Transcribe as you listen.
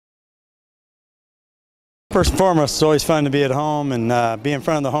First and foremost, it's always fun to be at home and be in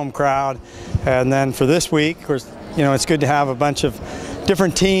front of the home crowd. And then for this week, of course, it's good to have a bunch of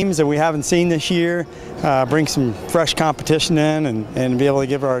different teams that we haven't seen this year, bring some fresh competition in and be able to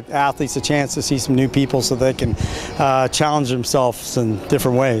give our athletes a chance to see some new people so they can challenge themselves in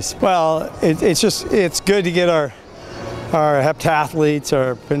different ways. Well, it's good to get our heptathletes,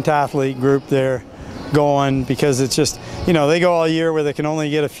 our pentathlete group there going, because it's just, they go all year where they can only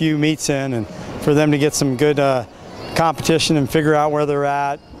get a few meets in, and for them to get some good competition and figure out where they're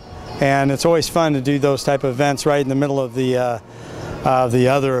at. And it's always fun to do those type of events right in the middle of the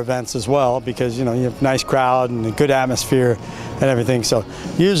other events as well, because you have a nice crowd and a good atmosphere and everything. So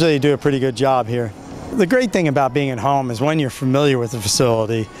usually you do a pretty good job here. The great thing about being at home is, one, you're familiar with the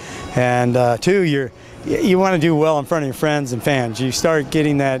facility, and two, you want to do well in front of your friends and fans. You start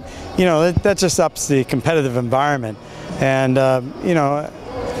getting that, that just ups the competitive environment. And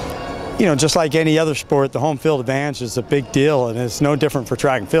just like any other sport, the home field advantage is a big deal, and it's no different for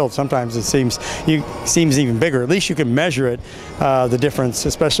track and field. Sometimes it seems even bigger. At least you can measure it, the difference,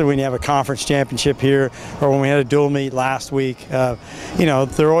 especially when you have a conference championship here, or when we had a dual meet last week.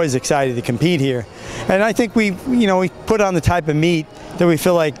 They're always excited to compete here, and I think we put on the type of meet that we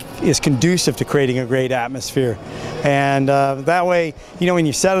feel like is conducive to creating a great atmosphere. And that way, when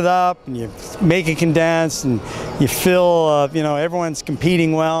you set it up and you make it condensed and you feel, everyone's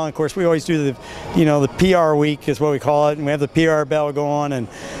competing well. And of course, we always do the PR week is what we call it, and we have the PR bell going, and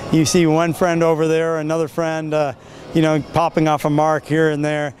you see one friend over there, another friend, popping off a mark here and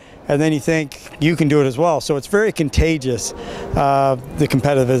there, and then you think you can do it as well. So it's very contagious, the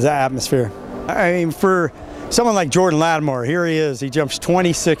competitive atmosphere. I mean, for someone like Jordan Lattimore, here he is. He jumps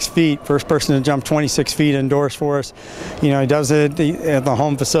 26 feet, first person to jump 26 feet indoors for us. He does it at the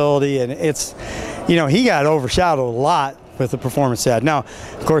home facility, and it's, he got overshadowed a lot with the performance he had. Now,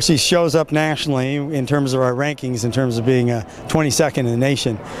 of course, he shows up nationally in terms of our rankings, in terms of being 22nd in the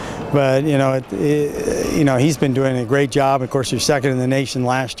nation. But he's been doing a great job. Of course, you're second in the nation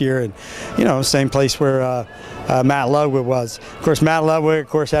last year, and same place where Matt Ludwig was. Of course, Matt Ludwig, of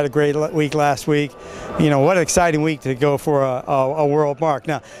course, had a great week last week. What an exciting week to go for a world mark.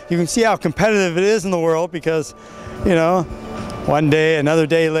 Now, you can see how competitive it is in the world, because, one day, another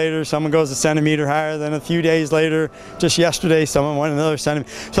day later, someone goes a centimeter higher, then a few days later, just yesterday, someone went another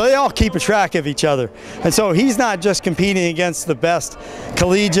centimeter. So they all keep a track of each other. And so he's not just competing against the best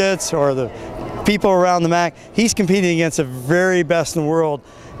collegiates or the people around the MAC. He's competing against the very best in the world.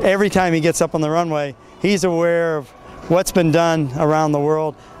 Every time he gets up on the runway, he's aware of what's been done around the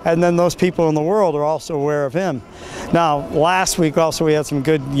world, and then those people in the world are also aware of him. Now, last week also we had some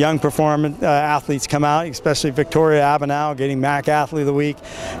good young athletes come out, especially Victoria Abenow getting MAC Athlete of the Week.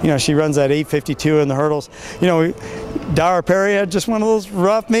 She runs that 8:52 in the hurdles. Dara Perry had just one of those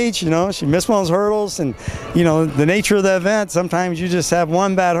rough meets. She missed one of those hurdles, and the nature of the event, sometimes you just have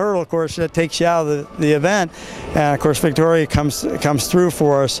one bad hurdle, of course, that takes you out of the event. And of course, Victoria comes through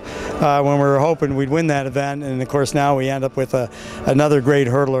for us when we were hoping we'd win that event, and of course now we end up with another great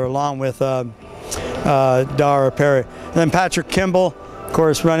hurdler along with Dara Perry. And then Patrick Kimball, of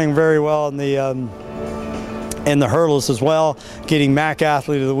course, running very well in the hurdles as well, getting MAC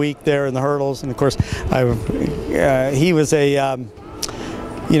Athlete of the Week there in the hurdles. And of course, he was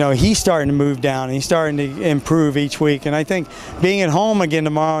he's starting to move down, and he's starting to improve each week. And I think being at home again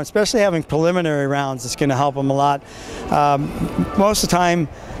tomorrow, especially having preliminary rounds, is going to help him a lot. Most of the time,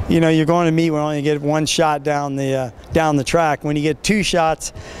 you're going to meet when you only get one shot down the track. When you get two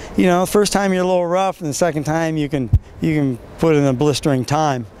shots, the first time you're a little rough, and the second time you can put in a blistering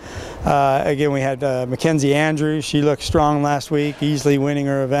time. Again, we had Mackenzie Andrews. She looked strong last week, easily winning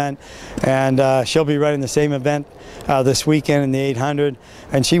her event, and she'll be running the same event this weekend in the 800,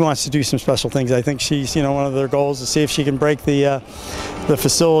 and she wants to do some special things. I think she's, one of their goals is to see if she can break the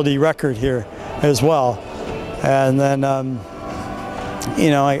facility record here as well. And then,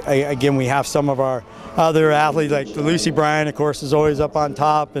 again, we have some of our other athletes, like Lucy Bryan, of course, is always up on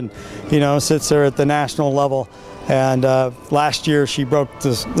top, and sits there at the national level. And last year she broke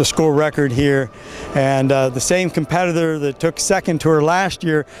the school record here, and the same competitor that took second to her last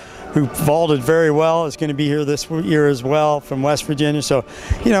year, who vaulted very well, is going to be here this year as well, from West Virginia. So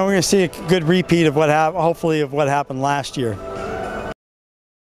we're going to see a good repeat of hopefully of what happened last year.